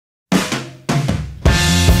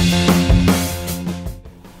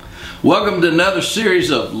Welcome to another series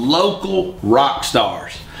of local rock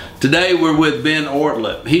stars. Today we're with Ben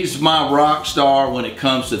Ortlip. He's my rock star when it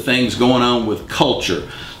comes to things going on with culture,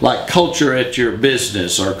 like culture at your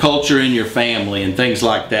business or culture in your family and things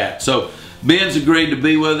like that. So Ben's agreed to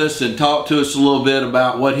be with us and talk to us a little bit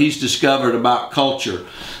about what he's discovered about culture.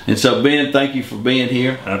 And so Ben, thank you for being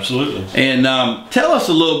here. Absolutely. And tell us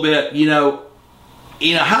a little bit,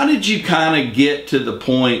 how did you kind of get to the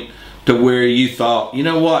point to where you thought, you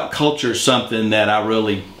know what, culture is something that I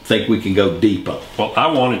really think we can go deep on? Well, I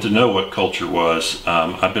wanted to know what culture was.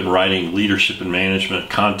 I've been writing leadership and management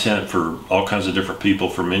content for all kinds of different people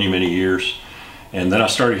for many, many years. And then I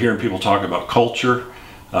started hearing people talk about culture.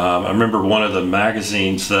 I remember one of the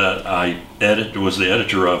magazines that I was the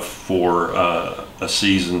editor of for a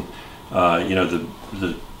season.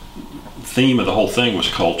 The theme of the whole thing was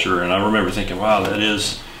culture. And I remember thinking, wow, that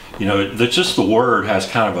is... just the word has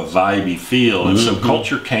kind of a vibey feel, and so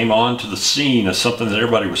culture came onto the scene as something that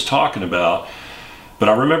everybody was talking about. But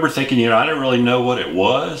I remember thinking, I didn't really know what it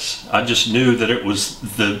was. I just knew that it was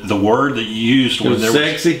the word that you used when there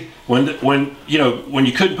sexy. When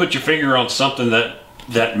you couldn't put your finger on something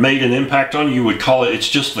that made an impact on you, you would call it. It's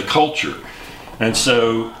just the culture, and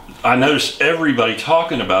so I noticed everybody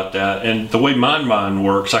talking about that. And the way my mind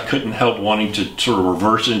works, I couldn't help wanting to sort of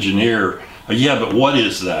reverse engineer. Yeah, but what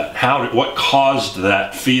is that? What caused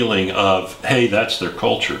that feeling of, hey, that's their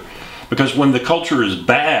culture? Because when the culture is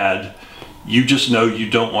bad, you just know you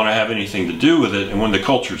don't want to have anything to do with it. And when the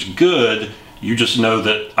culture's good, you just know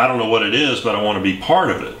that I don't know what it is, but I want to be part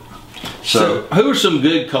of it. So who are some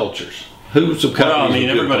good cultures? Who's some companies? Well, I mean,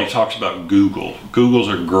 everybody talks about Google. Google's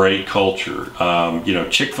a great culture.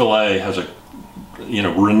 Chick-fil-A has a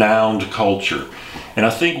renowned culture. And I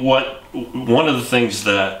think one of the things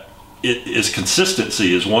that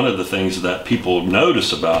consistency is one of the things that people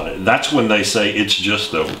notice about it. That's when they say it's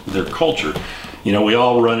just their culture. We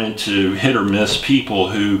all run into hit or miss people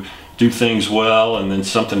who do things well and then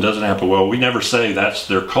something doesn't happen well. We never say that's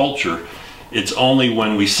their culture. It's only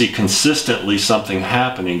when we see consistently something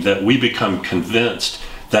happening that we become convinced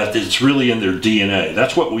that it's really in their DNA.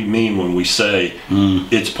 That's what we mean when we say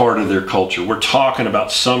it's part of their culture. We're talking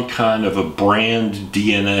about some kind of a brand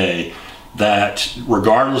DNA that,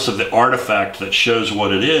 regardless of the artifact that shows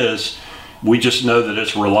what it is, we just know that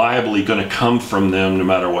it's reliably going to come from them no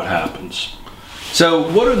matter what happens. So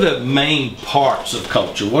what are the main parts of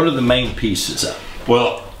culture? What are the main pieces of it?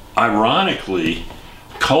 Well, ironically,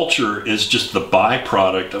 culture is just the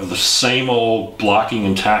byproduct of the same old blocking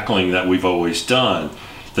and tackling that we've always done.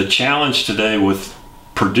 The challenge today with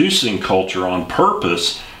producing culture on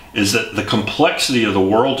purpose is that the complexity of the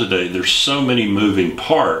world today, there's so many moving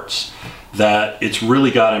parts that it's really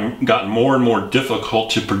gotten more and more difficult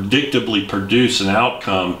to predictably produce an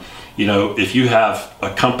outcome. If you have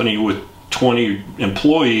a company with 20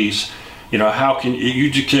 employees, how can you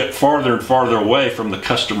just get farther and farther away from the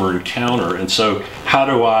customer encounter? And so how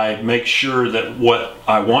do I make sure that what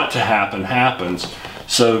I want to happen happens?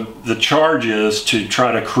 So the charge is to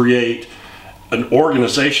try to create an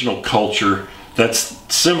organizational culture that's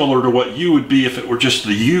similar to what you would be if it were just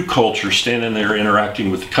the you culture standing there interacting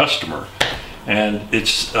with the customer. And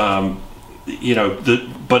it's, but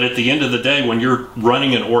at the end of the day, when you're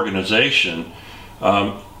running an organization,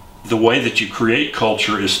 the way that you create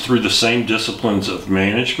culture is through the same disciplines of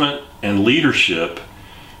management and leadership.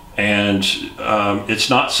 And it's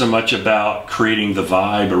not so much about creating the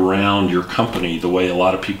vibe around your company the way a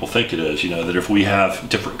lot of people think it is. That if we have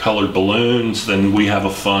different colored balloons, then we have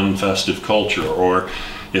a fun, festive culture. Or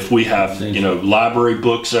if we have, library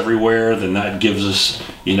books everywhere, then that gives us,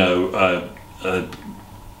 a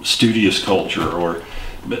studious culture. Or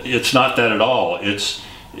it's not that at all. And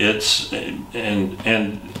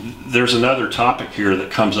there's another topic here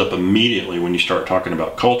that comes up immediately when you start talking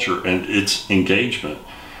about culture, and it's engagement.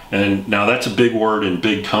 And now that's a big word in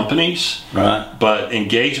big companies, right? But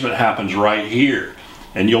engagement happens right here.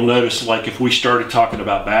 And you'll notice, like if we started talking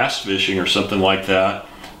about bass fishing or something like that,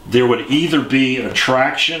 there would either be an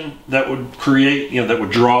attraction that would create, that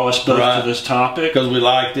would draw us both to this topic. Because we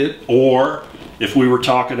liked it. Or if we were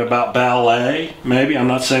talking about ballet, maybe, I'm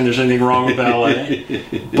not saying there's anything wrong with ballet,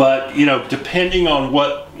 but depending on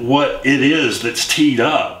what it is that's teed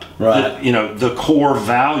up, right? The core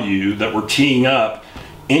value that we're teeing up,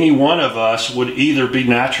 any one of us would either be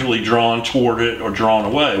naturally drawn toward it or drawn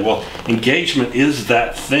away. Well, engagement is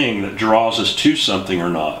that thing that draws us to something or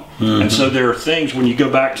not. And so there are things, when you go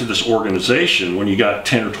back to this organization, when you got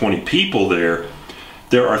 10 or 20 people there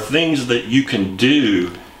are things that you can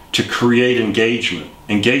do to create engagement.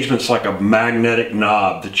 engagement's like a magnetic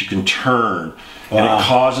knob that you can turn. Wow. And it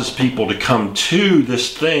causes people to come to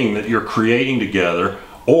this thing that you're creating together,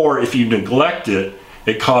 or if you neglect it,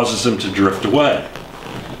 it causes them to drift away.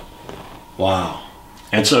 Wow.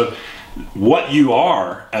 And so what you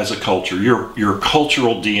are as a culture, your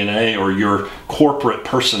cultural DNA or your corporate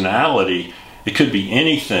personality, it could be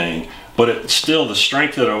anything, but it's still the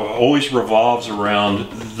strength that always revolves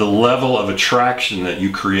around the level of attraction that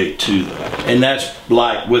you create to them. And that's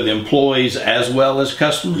like with employees as well as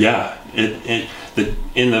customers? Yeah.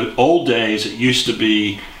 In the old days, it used to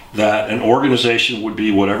be that an organization would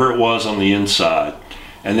be whatever it was on the inside.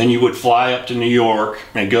 And then you would fly up to New York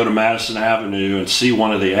and go to Madison Avenue and see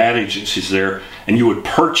one of the ad agencies there, and you would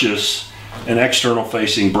purchase an external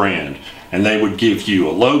facing brand. And they would give you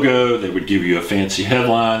a logo, they would give you a fancy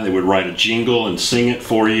headline, they would write a jingle and sing it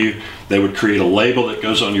for you, they would create a label that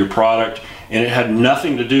goes on your product, and it had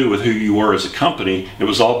nothing to do with who you were as a company. It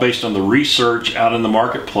was all based on the research out in the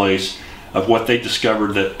marketplace of what they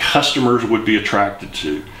discovered that customers would be attracted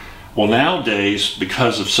to. Well, nowadays,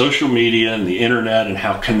 because of social media and the internet and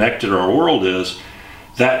how connected our world is,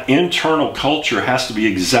 that internal culture has to be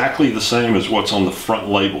exactly the same as what's on the front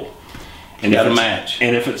label. And got to match.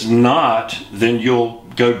 And if it's not, then you'll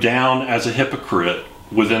go down as a hypocrite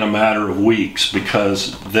within a matter of weeks,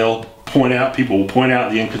 because people will point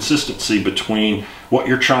out the inconsistency between what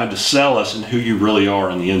you're trying to sell us and who you really are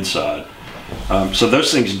on the inside. So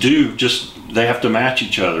those things they have to match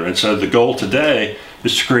each other. And so the goal today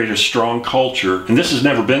is to create a strong culture, and this has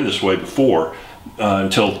never been this way before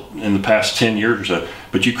until in the past 10 years or so,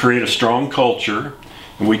 but you create a strong culture,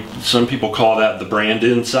 and some people call that the brand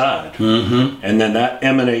inside. Mm-hmm. And then that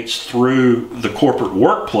emanates through the corporate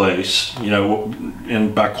workplace,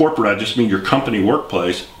 and by corporate I just mean your company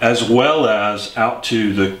workplace, as well as out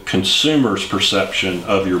to the consumer's perception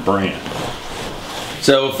of your brand.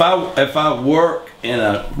 So if I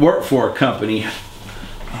work for a company,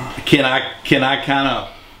 can I kind of,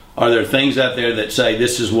 are there things out there that say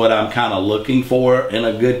this is what I'm kind of looking for in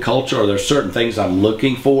a good culture? Are there certain things I'm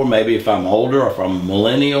looking for, maybe if I'm older or if I'm a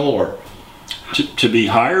millennial, or to be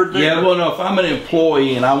hired there? Yeah, well, no, if I'm an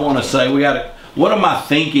employee and I want to say what am I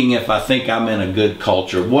thinking if I think I'm in a good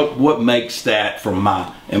culture? What makes that from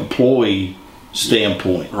my employee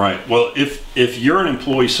standpoint? Right. Well, if you're an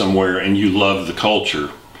employee somewhere and you love the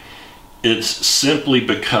culture, it's simply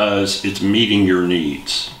because it's meeting your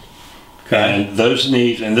needs. Okay. And those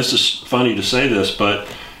needs, and this is funny to say this, but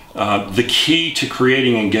the key to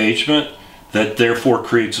creating engagement that therefore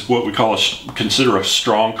creates what we consider a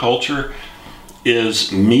strong culture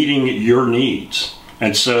is meeting your needs.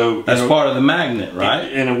 And so that's part of the magnet, right?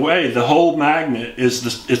 In a way, the whole magnet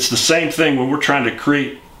is it's the same thing when we're trying to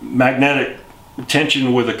create magnetic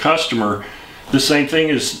tension with a customer. The same thing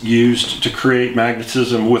is used to create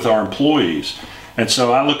magnetism with our employees. And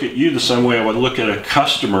so I look at you the same way I would look at a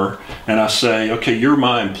customer, and I say, okay, you're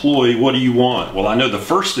my employee, what do you want? Well, I know the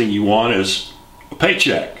first thing you want is a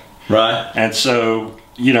paycheck. Right. And so,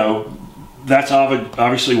 that's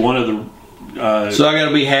obviously one of the... so I got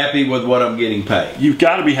to be happy with what I'm getting paid. You've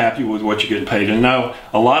got to be happy with what you're getting paid. And now,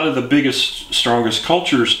 a lot of the biggest, strongest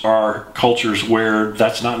cultures are cultures where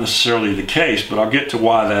that's not necessarily the case, but I'll get to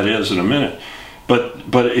why that is in a minute.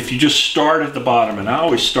 But if you just start at the bottom, and I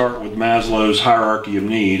always start with Maslow's hierarchy of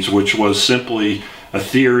needs, which was simply a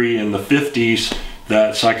theory in the 50s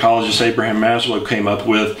that psychologist Abraham Maslow came up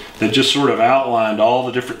with that just sort of outlined all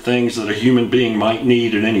the different things that a human being might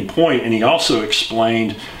need at any point. And he also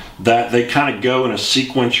explained that they kind of go in a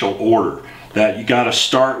sequential order, that you got to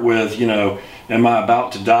start with, am I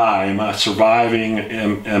about to die? Am I surviving?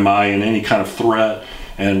 Am I in any kind of threat?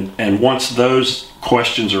 And once those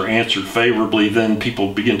questions are answered favorably, then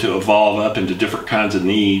people begin to evolve up into different kinds of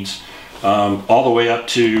needs, all the way up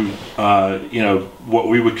to what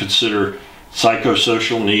we would consider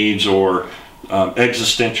psychosocial needs or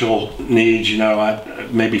existential needs,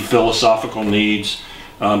 maybe philosophical needs.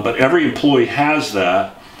 But every employee has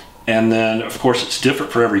that, and then of course it's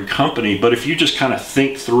different for every company. But if you just kind of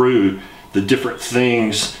think through the different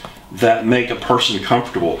things that make a person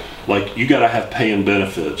comfortable, like you got to have pay and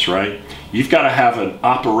benefits, right? You've got to have an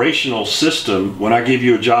operational system. When I give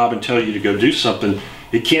you a job and tell you to go do something,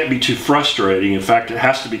 it can't be too frustrating. In fact, it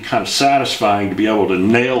has to be kind of satisfying to be able to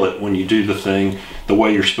nail it when you do the thing the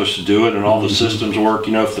way you're supposed to do it, and all the systems work.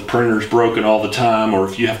 If the printer's broken all the time, or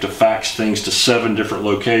if you have to fax things to 7 different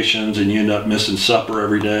locations and you end up missing supper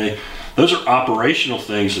every day, those are operational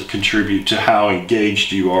things that contribute to how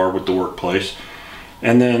engaged you are with the workplace.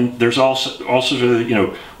 And then there's also you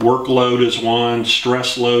know, workload is one,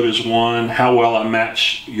 stress load is one, how well I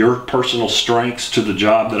match your personal strengths to the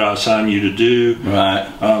job that I assign you to do.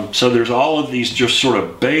 Right. So there's all of these just sort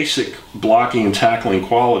of basic blocking and tackling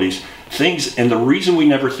qualities. Things, and the reason we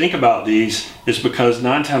never think about these is because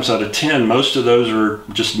 9 times out of 10, most of those are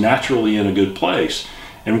just naturally in a good place.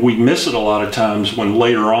 And we miss it a lot of times when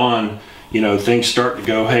later on, you know, things start to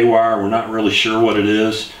go haywire, we're not really sure what it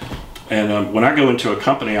is. And when I go into a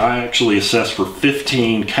company, I actually assess for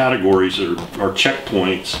 15 categories or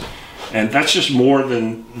checkpoints. And that's just more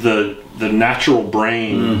than the natural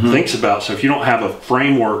brain thinks about. So if you don't have a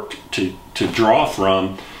framework to draw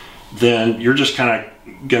from, then you're just kind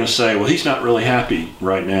of going to say, well, he's not really happy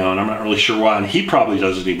right now, and I'm not really sure why. And he probably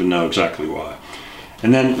doesn't even know exactly why.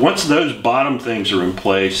 And then once those bottom things are in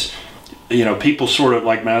place, you know, people sort of,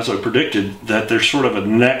 like Maslow predicted, that there's sort of a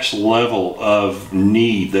next level of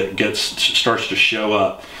need that starts to show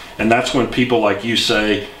up. And that's when people like you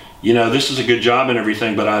say, you know, this is a good job and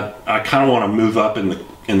everything, but I kind of want to move up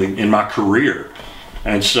in my career.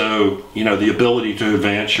 And so, you know, the ability to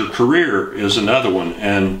advance your career is another one.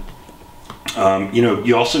 And you know,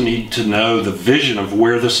 you also need to know the vision of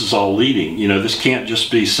where this is all leading. You know, this can't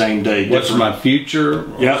just be same day different. What's my future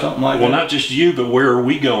or something like that? Well, not just you, but where are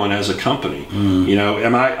we going as a company? You know,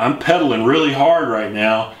 I'm pedaling really hard right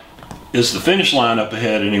now. Is the finish line up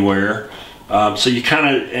ahead anywhere? So you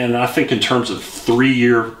kind of, and I think in terms of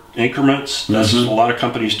 3-year increments, that's a lot of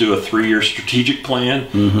companies do a 3-year strategic plan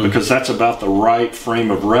because that's about the right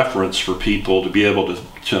frame of reference for people to be able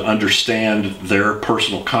to understand their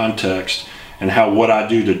personal context and how what I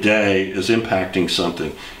do today is impacting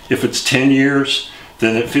something. If it's 10 years,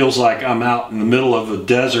 then it feels like I'm out in the middle of a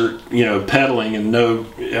desert, you know, pedaling, and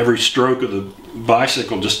every stroke of the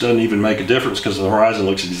bicycle just doesn't even make a difference because the horizon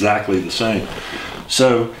looks exactly the same.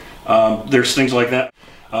 So there's things like that.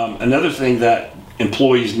 Another thing that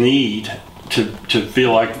employees need to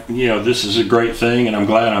feel like, you know, this is a great thing and I'm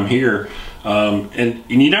glad I'm here. And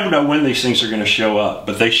you never know when these things are going to show up,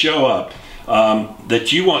 but they show up.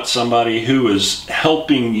 That you want somebody who is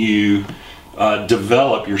helping you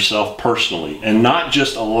develop yourself personally, and not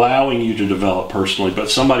just allowing you to develop personally, but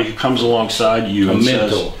somebody who comes alongside you and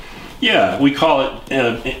says, yeah, we call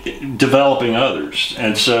it developing others.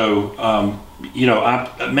 And so, you know,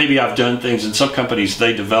 maybe I've done things in some companies,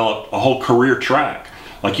 they develop a whole career track.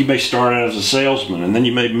 Like you may start out as a salesman, and then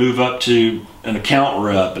you may move up to an account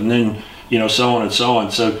rep, and then, you know, so on and so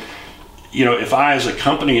on. So, you know, if I as a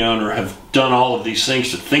company owner have done all of these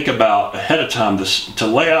things to think about ahead of time, to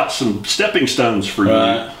lay out some stepping stones for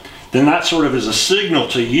you, then that sort of is a signal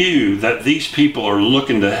to you that these people are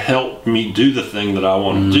looking to help me do the thing that I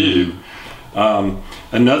want to do.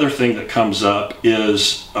 Another thing that comes up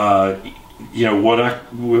is, you know,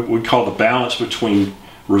 what we call the balance between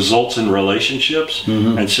results and relationships.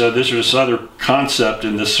 And so there's this other concept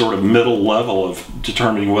in this sort of middle level of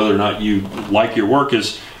determining whether or not you like your work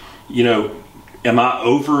is, you know, am I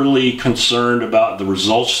overly concerned about the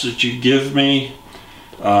results that you give me?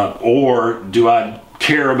 Or do I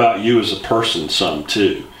care about you as a person some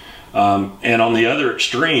too? And on the other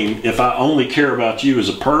extreme, if I only care about you as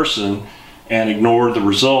a person and ignore the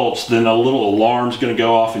results, then a little alarm's going to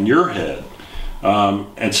go off in your head.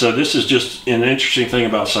 And so this is just an interesting thing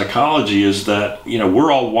about psychology, is that, you know,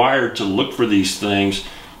 we're all wired to look for these things,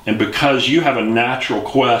 and because you have a natural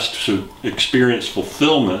quest to experience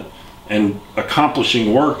fulfillment, and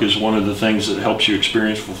accomplishing work is one of the things that helps you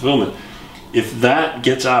experience fulfillment. If that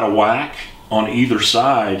gets out of whack on either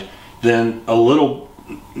side, then a little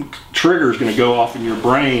trigger is going to go off in your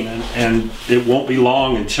brain, and it won't be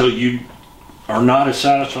long until you are not as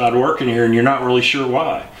satisfied working here and you're not really sure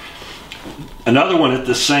why. Another one at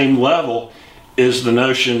the same level is the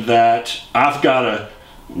notion that I've got to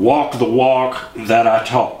walk the walk that I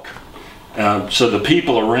talk. So the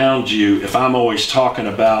people around you, if I'm always talking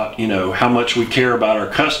about, you know, how much we care about our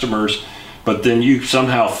customers, but then you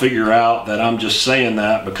somehow figure out that I'm just saying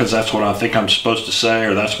that because that's what I think I'm supposed to say,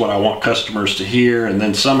 or that's what I want customers to hear, and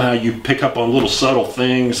then somehow you pick up on little subtle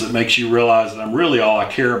things that makes you realize that I'm really all I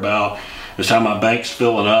care about is how my bank's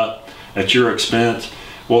filling up at your expense.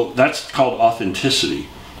 Well, that's called authenticity.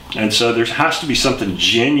 And so there has to be something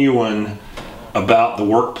genuine about the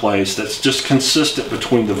workplace that's just consistent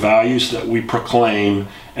between the values that we proclaim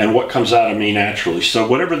and what comes out of me naturally. So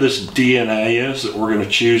whatever this DNA is that we're going to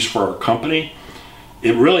choose for our company,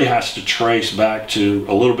 it really has to trace back to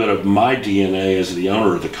a little bit of my DNA as the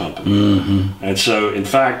owner of the company. And so, in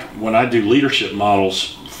fact, when I do leadership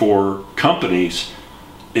models for companies,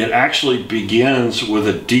 it actually begins with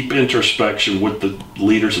a deep introspection with the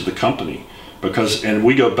leaders of the company. because, and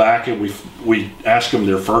we go back and we ask them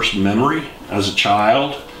their first memory as a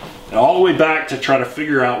child, and all the way back to try to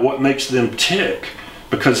figure out what makes them tick,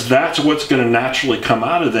 because that's what's going to naturally come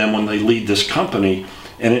out of them when they lead this company,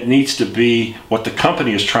 and it needs to be what the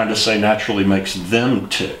company is trying to say naturally makes them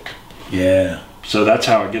tick. Yeah. So that's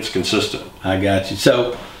how it gets consistent. I got you.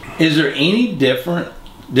 So is there any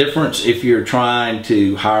difference if you're trying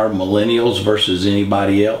to hire millennials versus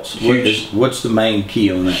anybody else? What's the main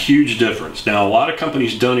key on that? Huge difference. Now, a lot of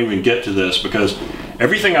companies don't even get to this, because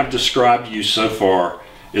everything I've described to you so far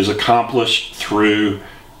is accomplished through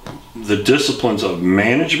the disciplines of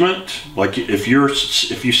management. Like if you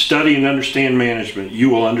study and understand management, you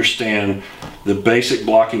will understand the basic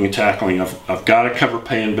blocking and tackling. I've got to cover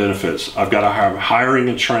pay and benefits. I've got to have hiring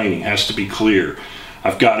and training, has to be clear.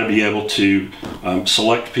 I've got to be able to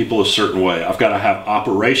select people a certain way. I've got to have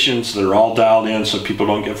operations that are all dialed in so people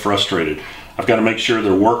don't get frustrated. I've got to make sure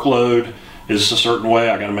their workload is a certain way.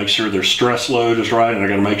 I've got to make sure their stress load is right, and I've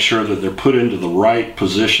got to make sure that they're put into the right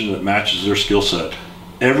position that matches their skill set.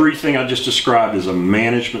 Everything I just described is a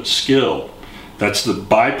management skill. That's the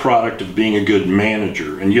byproduct of being a good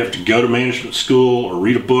manager. And you have to go to management school or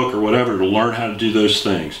read a book or whatever to learn how to do those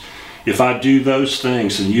things. If I do those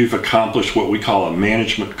things, then you've accomplished what we call a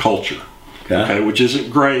management culture. Okay, which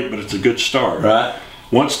isn't great, but it's a good start. Right.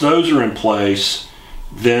 Once those are in place,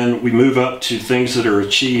 then we move up to things that are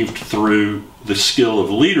achieved through the skill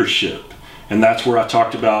of leadership. And that's where I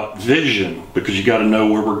talked about vision, because you got to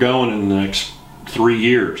know where we're going in the next 3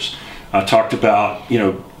 years. I talked about,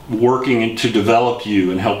 working to develop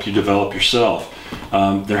you and help you develop yourself.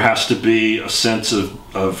 There has to be a sense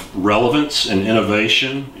of relevance and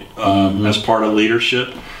innovation as part of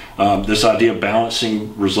leadership. This idea of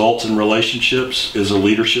balancing results and relationships is a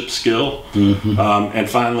leadership skill. And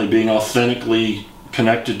finally, being authentically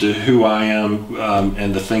connected to who I am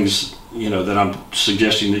and the things that I'm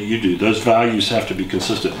suggesting that you do. Those values have to be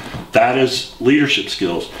consistent. That is leadership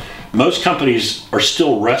skills. Most companies are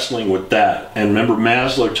still wrestling with that. And remember,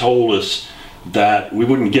 Maslow told us that we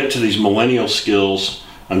wouldn't get to these millennial skills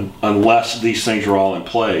unless these things are all in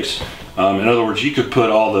place. In other words, you could put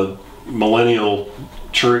all the millennial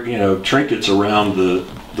trinkets around the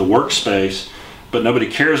workspace, but nobody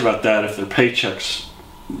cares about that if their paycheck's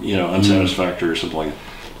unsatisfactory or something like that.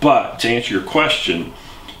 But to answer your question,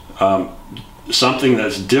 something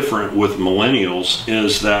that's different with millennials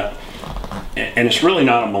is that, and it's really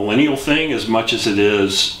not a millennial thing as much as it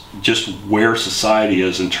is just where society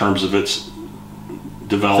is in terms of its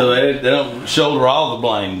development. So they don't shoulder all the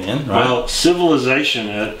blame then, right? Well, civilization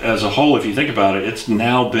as a whole, if you think about it, it's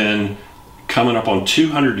now been coming up on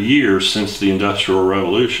 200 years since the Industrial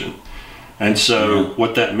Revolution. And so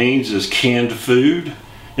what that means is canned food.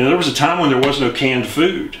 There was a time when there was no canned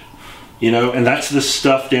food, and that's this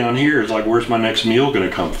stuff down here. It's like, where's my next meal going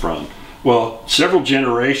to come from? Well, several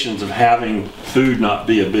generations of having food not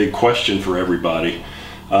be a big question for everybody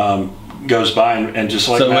goes by, and just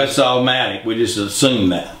like so that's automatic. We just assume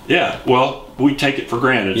that. Yeah. Well, we take it for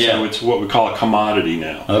granted. Yeah. So it's what we call a commodity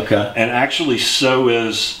now. Okay. And actually, so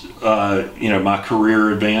is my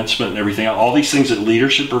career advancement and everything. All these things that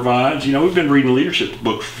leadership provides. We've been reading leadership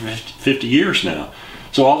books for 50 years now.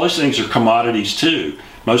 So all those things are commodities too.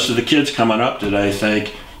 Most of the kids coming up today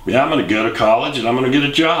think, yeah, I'm going to go to college and I'm going to get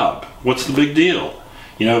a job. What's the big deal?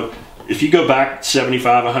 If you go back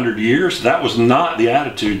 75, 100 years, that was not the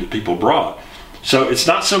attitude that people brought. So it's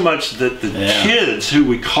not so much that the kids who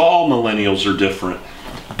we call millennials are different,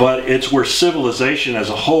 but it's where civilization as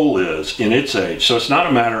a whole is in its age. So it's not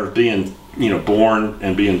a matter of being, born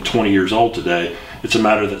and being 20 years old today. It's a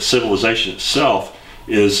matter that civilization itself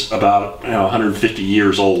is about 150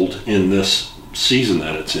 years old in this season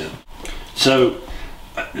that it's in. So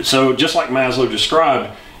just like Maslow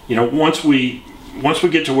described, once we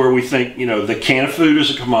get to where we think, the can of food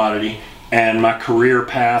is a commodity, and my career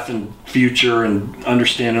path and future and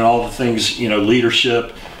understanding all the things,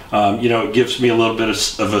 leadership, it gives me a little bit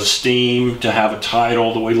of esteem to have a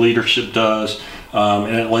title the way leadership does,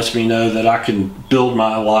 and it lets me know that I can build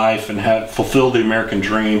my life and fulfill the American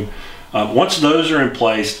dream. Once those are in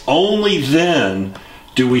place, only then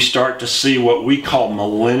do we start to see what we call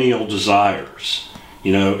millennial desires.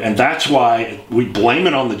 And that's why we blame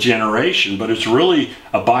it on the generation, but it's really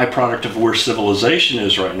a byproduct of where civilization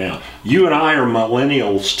is right now. You and I are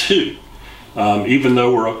millennials too, even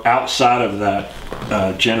though we're outside of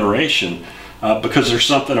that generation, because there's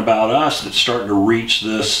something about us that's starting to reach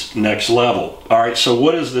this next level. All right, so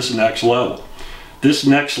what is this next level? This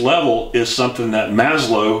next level is something that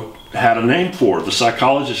Maslow had a name for, the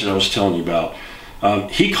psychologist that I was telling you about.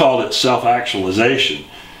 He called it self-actualization.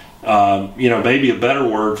 You know, maybe a better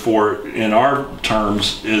word for it in our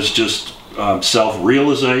terms is just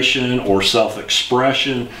self-realization or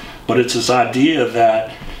self-expression. But it's this idea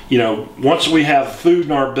that, you know, once we have food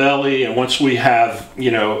in our belly and once we have,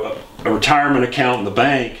 you know, a retirement account in the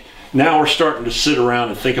bank, now we're starting to sit around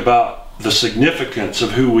and think about the significance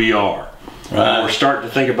of who we are. Right. We're starting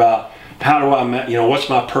to think about, how do I, you know, what's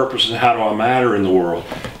my purpose and how do I matter in the world?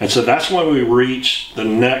 And so that's when we reach the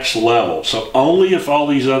next level. So only if all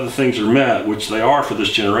these other things are met, which they are for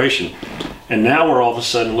this generation, and now we're all of a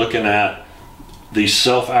sudden looking at these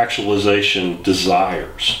self-actualization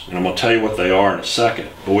desires. And I'm going to tell you what they are in a second.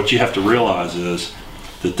 But what you have to realize is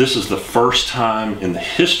that this is the first time in the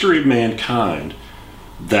history of mankind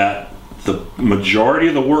that the majority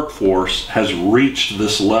of the workforce has reached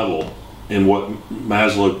this level in what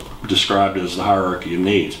Maslow described as the hierarchy of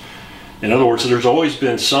needs. In other words, there's always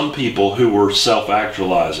been some people who were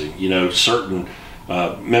self-actualizing, you know, certain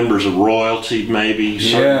members of royalty, maybe,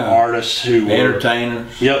 certain artists who were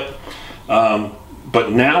entertainers. Yep.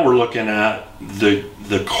 But now we're looking at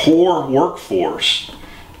the core workforce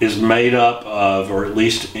is made up of, or at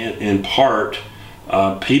least in part,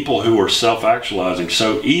 people who are self-actualizing.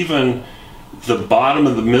 So even the bottom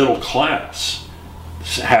of the middle class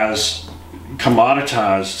has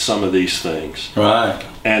commoditized some of these things. Right.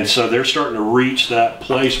 And so they're starting to reach that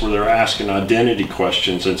place where they're asking identity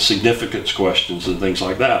questions and significance questions and things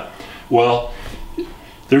like that. Well,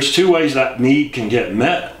 there's two ways that need can get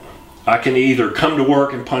met. I can either come to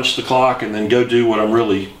work and punch the clock and then go do what I'm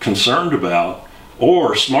really concerned about,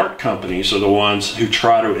 or smart companies are the ones who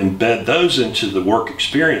try to embed those into the work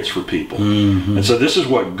experience for people. Mm-hmm. And so this is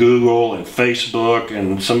what Google and Facebook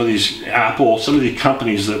and some of these Apple, some of these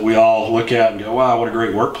companies that we all look at and go, wow, what a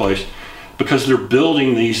great workplace, because they're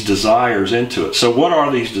building these desires into it. So what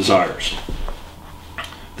are these desires?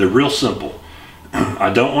 They're real simple.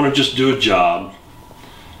 I don't want to just do a job.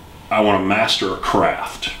 I want to master a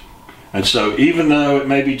craft. And so even though it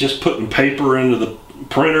may be just putting paper into the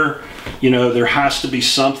printer, you know, there has to be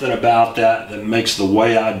something about that that makes the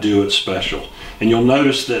way I do it special. And you'll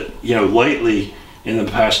notice that, you know, lately in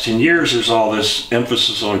the past 10 years, there's all this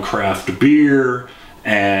emphasis on craft beer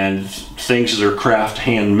and things that are craft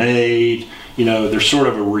handmade. You know, there's sort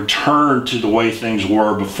of a return to the way things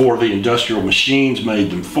were before the industrial machines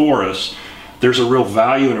made them for us. There's a real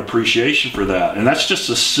value and appreciation for that. And that's just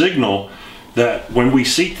a signal that when we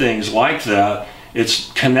see things like that,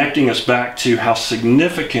 it's connecting us back to how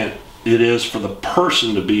significant it is for the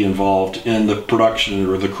person to be involved in the production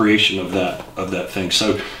or the creation of that thing.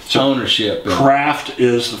 So ownership. Craft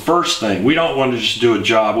is the first thing. We don't want to just do a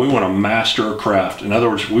job. We want to master a craft. In other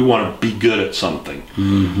words, we want to be good at something.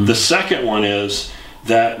 Mm-hmm. The second one is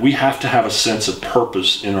that we have to have a sense of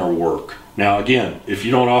purpose in our work. Now, again, if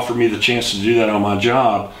you don't offer me the chance to do that on my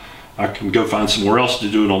job, I can go find somewhere else to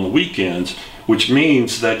do it on the weekends, which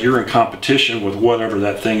means that you're in competition with whatever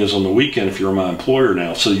that thing is on the weekend if you're my employer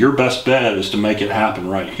now. So your best bet is to make it happen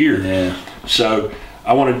right here. Yeah. So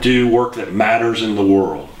I want to do work that matters in the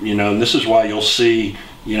world, you know, and this is why you'll see,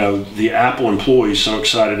 you know, the Apple employees so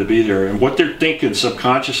excited to be there. And what they're thinking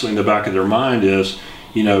subconsciously in the back of their mind is,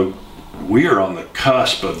 you know, we are on the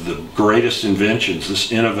cusp of the greatest inventions,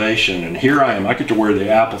 this innovation, and here I am. I get to wear the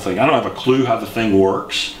Apple thing. I don't have a clue how the thing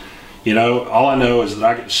works. You know, all I know is that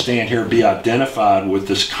I get to stand here and be identified with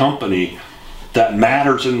this company that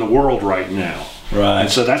matters in the world right now. Right. And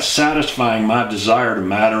so that's satisfying my desire to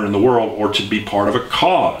matter in the world or to be part of a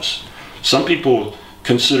cause. Some people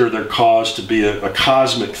consider their cause to be a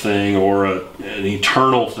cosmic thing or an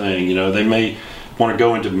eternal thing. You know, they may want to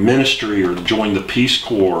go into ministry or join the Peace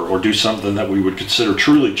Corps or do something that we would consider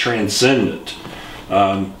truly transcendent.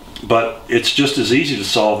 But it's just as easy to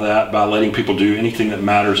solve that by letting people do anything that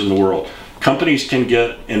matters in the world. Companies can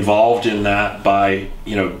get involved in that by,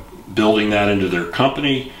 you know, building that into their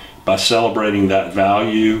company, by celebrating that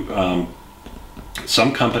value.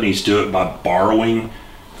 Some companies do it by borrowing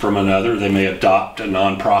from another. They may adopt a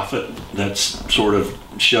nonprofit that sort of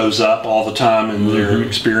shows up all the time in their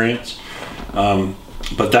experience.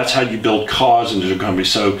 But that's how you build cause into the company.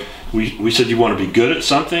 So we said you want to be good at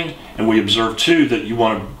something, and we observed too that you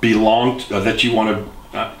want to belong to,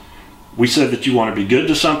 we said that you want to be good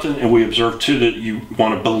to something, and we observed too that you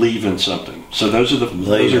want to believe in something. So those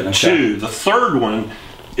are two. The third one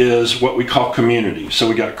is what we call community. So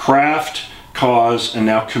we got craft, cause, and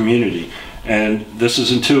now community. And this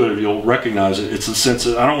is intuitive, you'll recognize it. It's the sense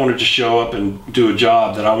that I don't want to just show up and do a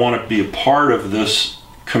job, that I want to be a part of this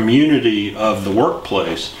community of the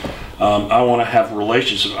workplace. I want to have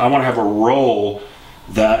relationships. I want to have a role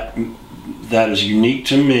that is unique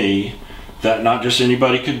to me, that not just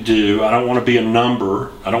anybody could do. I don't want to be a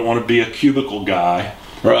number. I don't want to be a cubicle guy.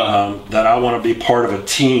 Right. That I want to be part of a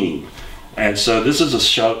team. And so this is a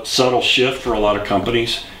subtle shift for a lot of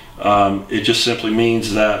companies. It just simply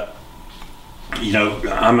means that, you know,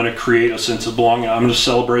 I'm going to create a sense of belonging. I'm going to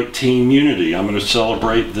celebrate team unity. I'm going to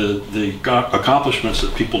celebrate the accomplishments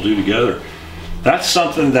that people do together. That's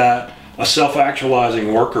something that a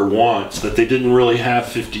self-actualizing worker wants that they didn't really have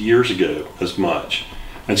 50 years ago as much.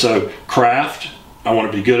 And so craft, I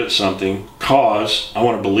want to be good at something. Cause, I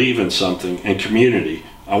want to believe in something. And community,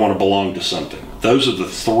 I want to belong to something. Those are the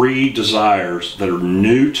three desires that are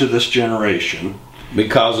new to this generation.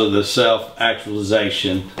 Because of the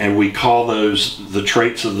self-actualization. And we call those the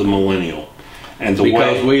traits of the millennial. And the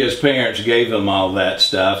because we as parents gave them all that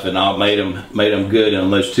stuff and all made them good on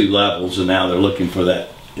those two levels, and now they're looking for that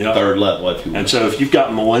third level, if you will. And so if you've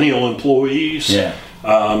got millennial employees,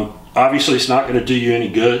 obviously it's not going to do you any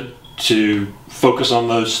good to focus on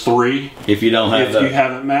those three if you don't have you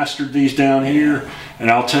haven't mastered these down here. And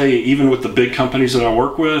I'll tell you, even with the big companies that I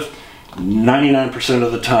work with, 99%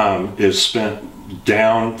 of the time is spent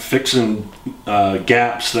down fixing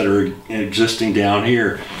gaps that are existing down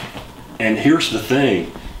here. And here's the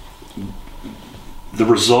thing, the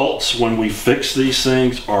results when we fix these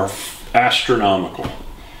things are astronomical.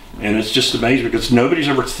 And it's just amazing because nobody's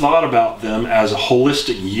ever thought about them as a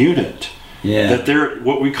holistic unit. Yeah. That they're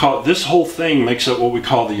what we call, this whole thing makes up what we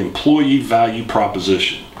call the employee value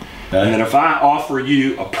proposition. Okay. And if I offer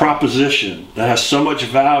you a proposition that has so much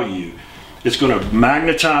value, it's going to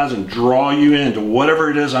magnetize and draw you into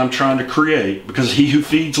whatever it is I'm trying to create, because he who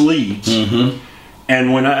feeds leads. Mm-hmm.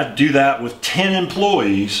 And when I do that with 10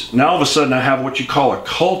 employees, now all of a sudden I have what you call a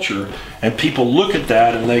culture, and people look at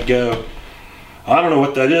that and they go, I don't know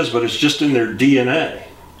what that is, but it's just in their DNA.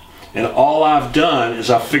 And all I've done is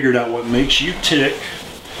I've figured out what makes you tick,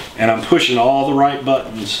 and I'm pushing all the right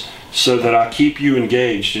buttons so that I keep you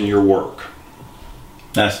engaged in your work.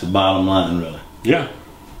 That's the bottom line, really. Yeah.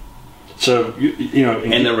 So, you know.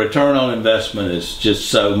 And the return on investment is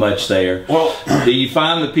just so much there. Well, do you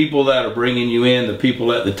find the people that are bringing you in, the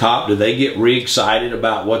people at the top, do they get re-excited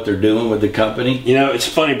about what they're doing with the company? You know, it's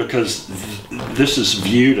funny because this is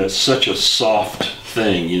viewed as such a soft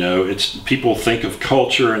thing. You know, it's people think of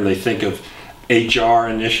culture and they think of HR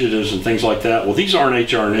initiatives and things like that. Well, these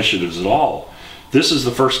aren't HR initiatives at all. This is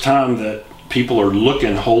the first time that people are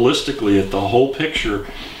looking holistically at the whole picture.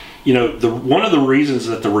 You know, one of the reasons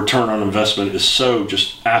that the return on investment is so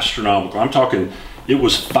just astronomical, I'm talking, it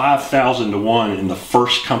was 5,000 to 1 in the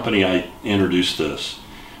first company I introduced this.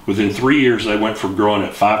 Within 3 years, they went from growing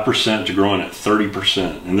at 5% to growing at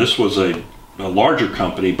 30%. And this was a larger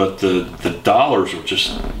company, but the dollars were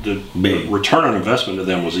just, the return on investment to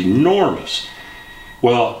them was enormous.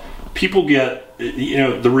 Well, people get, you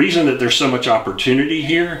know, the reason that there's so much opportunity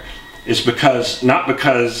here is because, not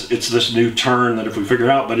because it's this new turn that if we figure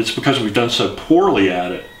out, but it's because we've done so poorly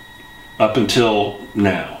at it up until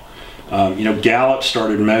now. You know, Gallup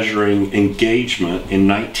started measuring engagement in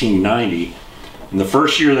 1990, and the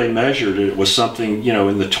first year they measured it, it was something, you know,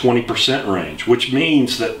 in the 20% range, which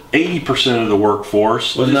means that 80% of the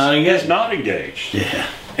workforce is not engaged. Yeah.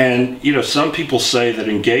 And, you know, some people say that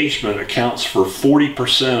engagement accounts for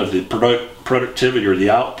 40% of the productivity or the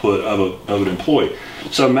output of an employee.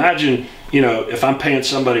 So imagine, you know, if I'm paying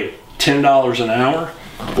somebody $10 an hour,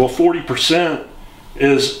 well, 40%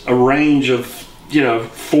 is a range of, you know,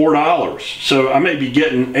 $4. So I may be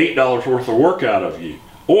getting $8 worth of work out of you.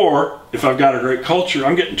 Or if I've got a great culture,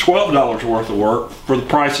 I'm getting $12 worth of work for the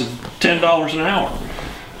price of $10 an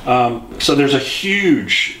hour. So there's a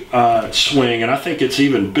huge swing, and I think it's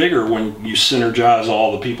even bigger when you synergize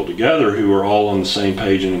all the people together who are all on the same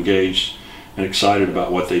page and engaged and excited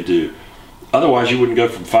about what they do. Otherwise, you wouldn't go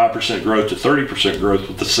from 5% growth to 30% growth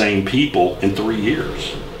with the same people in 3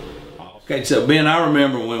 years. Okay, so Ben, I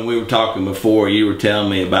remember when we were talking before, you were telling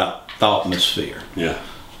me about Thoughtmosphere. Yeah.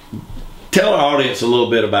 Tell our audience a little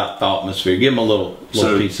bit about Thoughtmosphere. Give them a little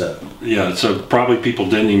piece of it. Yeah, so probably people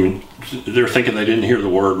didn't even, they're thinking they didn't hear the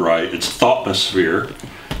word right. It's Thoughtmosphere.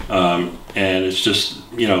 And it's just,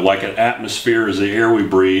 you know, like an atmosphere is the air we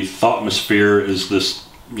breathe. Thoughtmosphere is this,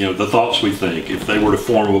 you know, the thoughts we think. If they were to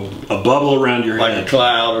form a bubble around your head, like a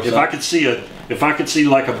cloud or something. If I could see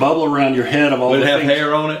like a bubble around your head of all the things,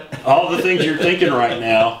 hair on it, all the things you're thinking right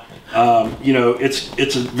now. You know, it's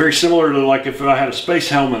very similar to like if I had a space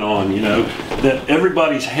helmet on. You know, that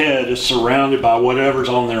everybody's head is surrounded by whatever's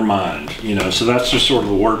on their mind. You know, so that's just sort of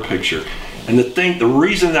the word picture. And the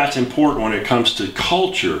reason that's important when it comes to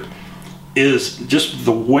culture is just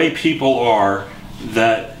the way people are.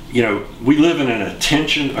 That, you know, we live in an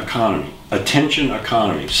attention economy.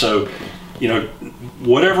 So you know,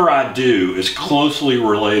 whatever I do is closely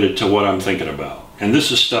related to what I'm thinking about. And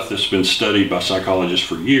this is stuff that's been studied by psychologists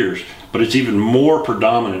for years, but it's even more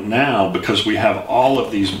predominant now because we have all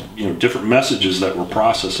of these, you know, different messages that we're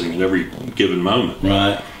processing at every given moment.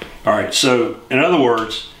 Right. All right. So in other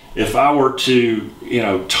words, if I were to, you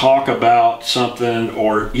know, talk about something,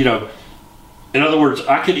 or, you know, in other words,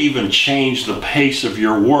 I could even change the pace of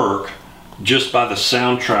your work just by the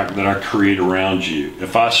soundtrack that I create around you.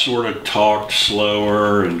 If I sort of talked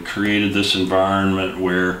slower and created this environment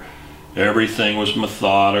where everything was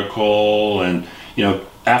methodical, and, you know,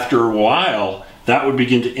 after a while, that would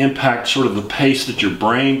begin to impact sort of the pace that your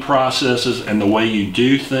brain processes and the way you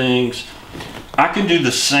do things. I can do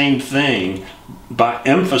the same thing by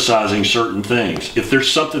emphasizing certain things. If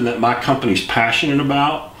there's something that my company's passionate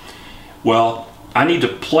about, well, I need to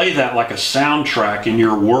play that like a soundtrack in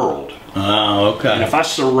your world. Oh, okay. And if I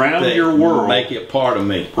surround your world, make it part of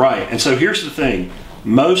me. Right. And so here's the thing.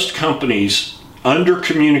 Most companies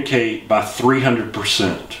under-communicate by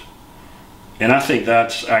 300%. And I think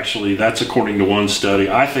that's according to one study.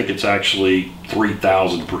 I think it's actually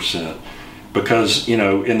 3,000%. Because, you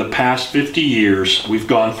know, in the past 50 years, we've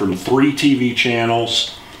gone from 3 TV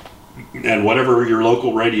channels and whatever your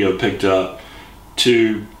local radio picked up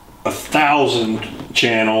to 1,000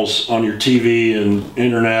 channels on your TV and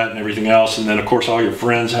internet and everything else. And then, of course, all your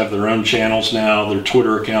friends have their own channels now, their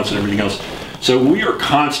Twitter accounts and everything else. So we are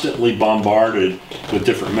constantly bombarded with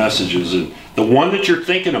different messages. And the one that you're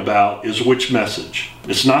thinking about is which message.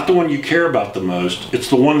 It's not the one you care about the most. It's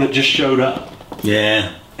the one that just showed up.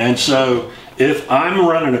 Yeah. And so if I'm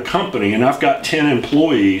running a company and I've got 10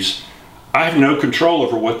 employees, I have no control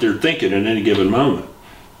over what they're thinking at any given moment.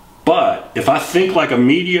 But if I think like a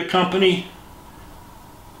media company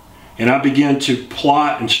and I begin to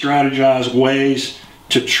plot and strategize ways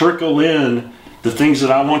to trickle in the things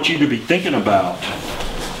that I want you to be thinking about,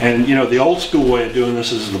 and, you know, the old school way of doing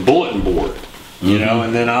this is the bulletin board, you know,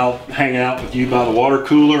 and then I'll hang out with you by the water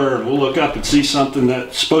cooler and we'll look up and see something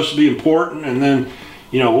that's supposed to be important, and then,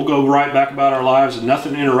 you know, we'll go right back about our lives and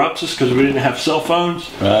nothing interrupts us because we didn't have cell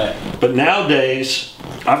phones. Right. But nowadays,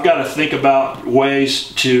 I've got to think about ways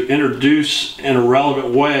to introduce in a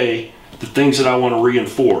relevant way the things that I want to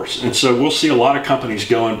reinforce. And so we'll see a lot of companies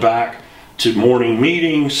going back to morning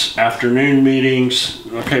meetings, afternoon meetings.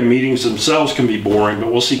 Okay, meetings themselves can be boring,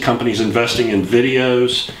 but we'll see companies investing in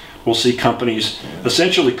videos. We'll see companies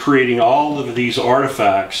essentially creating all of these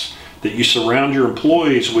artifacts that you surround your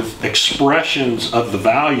employees with, expressions of the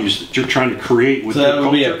values that you're trying to create with so your that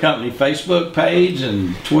would be a company Facebook page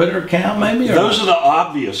and Twitter account, maybe? Those are the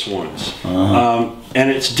obvious ones. And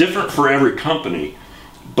it's different for every company.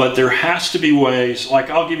 But there has to be ways, like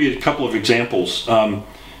I'll give you a couple of examples.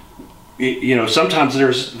 You know, sometimes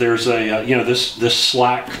there's a, you know, this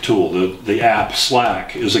Slack tool, the app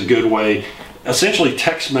Slack is a good way. Essentially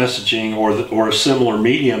text messaging or a similar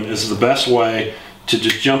medium is the best way to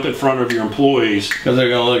just jump in front of your employees, because they're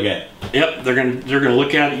going to look at it. Yep, they're going to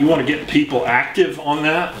look at it. You want to get people active on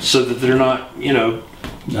that so that they're not, you know,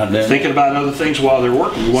 thinking about other things while they're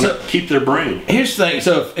working. You want to keep their brain. Here's the thing.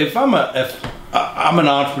 So if I'm an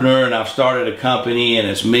entrepreneur and I've started a company and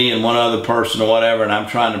it's me and one other person or whatever, and I'm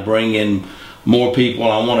trying to bring in more people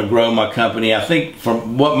and I want to grow my company, I think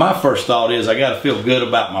from what my first thought is, I got to feel good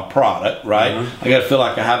about my product, right? I got to feel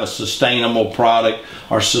like I have a sustainable product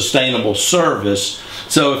or sustainable service.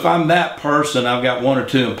 So if I'm that person, I've got 1 or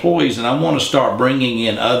 2 employees and I want to start bringing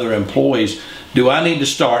in other employees, do I need to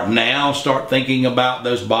start thinking about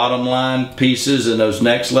those bottom line pieces and those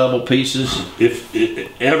next level pieces?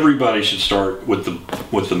 Everybody should start with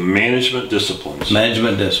the management disciplines.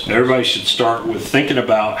 Management disciplines. Everybody should start with thinking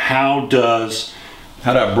about how do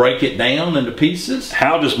I break it down into pieces?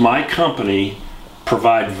 How does my company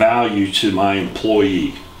provide value to my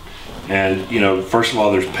employee? And, you know, first of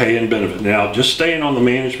all, there's pay and benefit. Now, just staying on the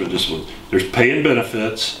management discipline, there's pay and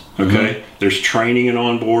benefits, okay? There's training and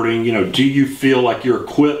onboarding. You know, do you feel like you're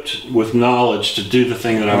equipped with knowledge to do the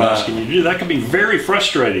thing that I'm asking you to do? That can be very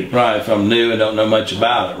frustrating. Right, if I'm new and don't know much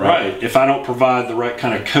about it, right? Right, if I don't provide the right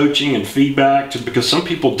kind of coaching and feedback, because some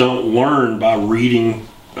people don't learn by reading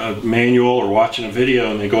a manual or watching a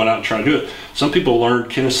video and then going out and trying to do it. Some people learn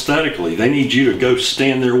kinesthetically. They need you to go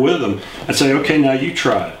stand there with them and say, okay, now you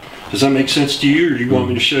try it. Does that make sense to you, or do you want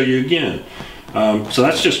me to show you again? So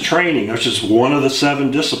that's just training. That's just one of the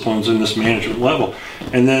 7 disciplines in this management level.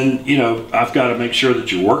 And then, you know, I've got to make sure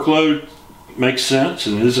that your workload makes sense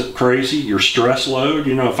and isn't crazy. Your stress load,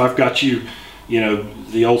 you know, if I've got you, you know,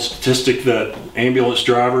 the old statistic that ambulance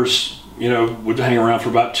drivers, you know, would hang around for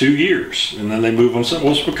about 2 years and then they move on.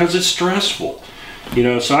 Well, it's because it's stressful. You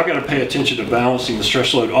know, so I've got to pay attention to balancing the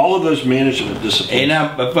stress load, all of those management disciplines.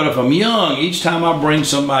 But if I'm young, each time I bring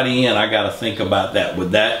somebody in, I got to think about that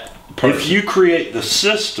with that person. If you create the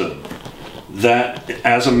system that,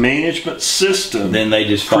 as a management system, then they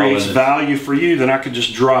just creates value for you, then I could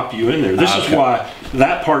just drop you in there. This is why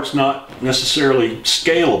that part's not necessarily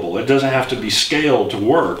scalable. It doesn't have to be scaled to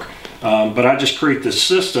work. But I just create this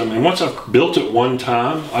system, and once I've built it one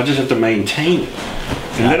time, I just have to maintain it.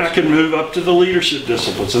 And then I can move up to the leadership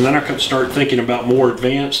disciplines, and then I can start thinking about more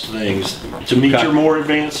advanced things to meet your more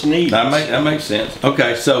advanced needs. That makes sense.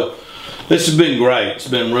 Okay, so this has been great. It's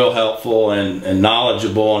been real helpful and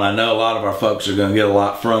knowledgeable, and I know a lot of our folks are going to get a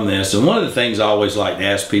lot from this. And one of the things I always like to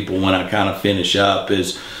ask people when I kind of finish up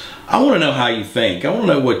is, I want to know how you think. I want to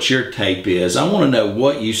know what your tape is. I want to know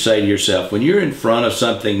what you say to yourself when you're in front of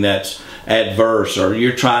something that's adverse or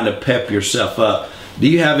you're trying to pep yourself up. Do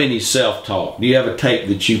you have any self-talk? Do you have a tape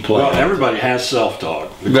that you play? Well, everybody has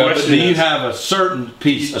self-talk. The question do you have a certain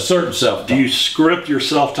self-talk? Do you script your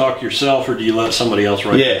self-talk yourself, or do you let somebody else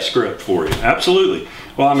write the script for you? Absolutely.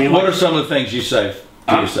 Well, I mean, what are some of the things you say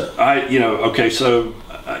to yourself? I'm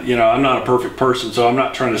not a perfect person, so I'm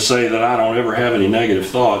not trying to say that I don't ever have any negative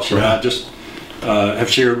thoughts. You know, I just have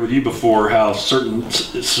shared with you before how certain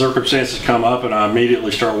circumstances come up, and I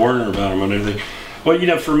immediately start worrying about them and everything. Well, you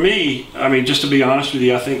know, for me, I mean, just to be honest with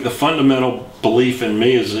you, I think the fundamental belief in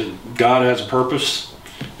me is that God has a purpose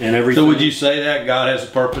in everything. So would you say that God has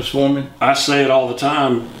a purpose for me? I say it all the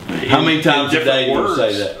time. How many times a day do you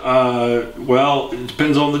say that? Well, it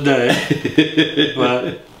depends on the day.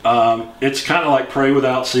 But it's kind of like pray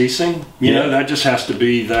without ceasing. You know, that just has to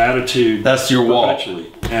be the attitude. That's your walk.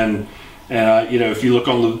 And you know, if you look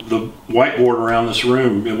on the whiteboard around this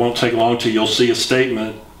room, it won't take long till you'll see a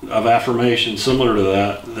statement of affirmation similar to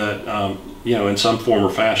that you know, in some form or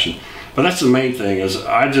fashion. But that's the main thing, is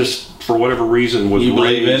I just, for whatever reason, was raised.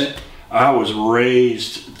 Believe in it? I was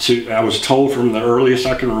told from the earliest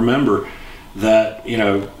I can remember that, you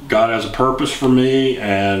know, God has a purpose for me,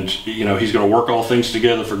 and, you know, He's going to work all things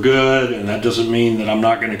together for good, and that doesn't mean that I'm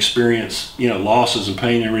not going to experience, you know, losses and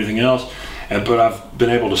pain and everything else. But I've been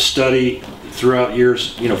able to study throughout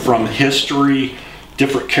years, you know, from history,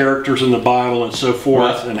 different characters in the Bible and so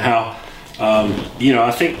forth, and how, you know,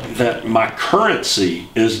 I think that my currency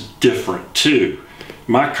is different too.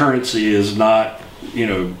 My currency is not, you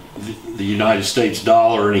know, the United States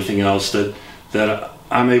dollar or anything else. That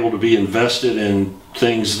I'm able to be invested in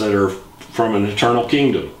things that are from an eternal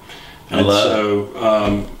kingdom. And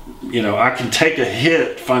so, you know, I can take a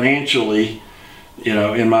hit financially, you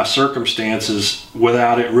know, in my circumstances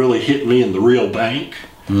without it really hitting me in the real bank.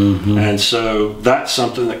 Mm-hmm. And so that's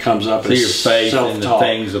something that comes up in self-talk. Your faith in the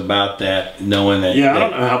things about that, knowing that. Yeah, I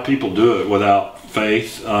don't know how people do it without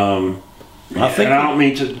faith. I don't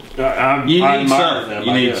mean to. I admire them.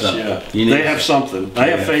 You need something. Yeah, they have something.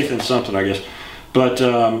 They have faith in something, I guess. But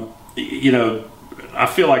you know, I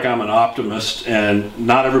feel like I'm an optimist, and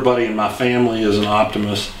not everybody in my family is an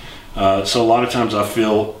optimist. So a lot of times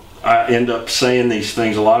I end up saying these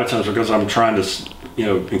things a lot of times because I'm trying to, you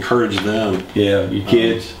know, encourage them. Yeah, your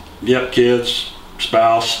kids. Yep, kids,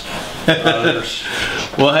 spouse, others.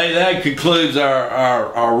 Well, hey, that concludes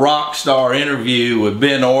our rock star interview with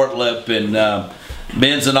Ben Ortlip, and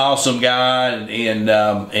Ben's an awesome guy,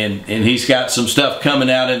 and he's got some stuff coming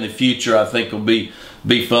out in the future. I think will be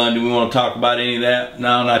fun. Do we want to talk about any of that?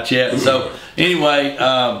 No, not yet. So anyway,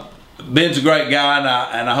 Ben's a great guy,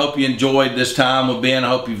 and I hope you enjoyed this time with Ben. I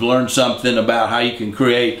hope you've learned something about how you can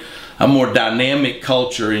create a more dynamic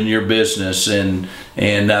culture in your business, and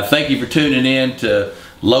thank you for tuning in to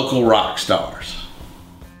Local Rock Stars.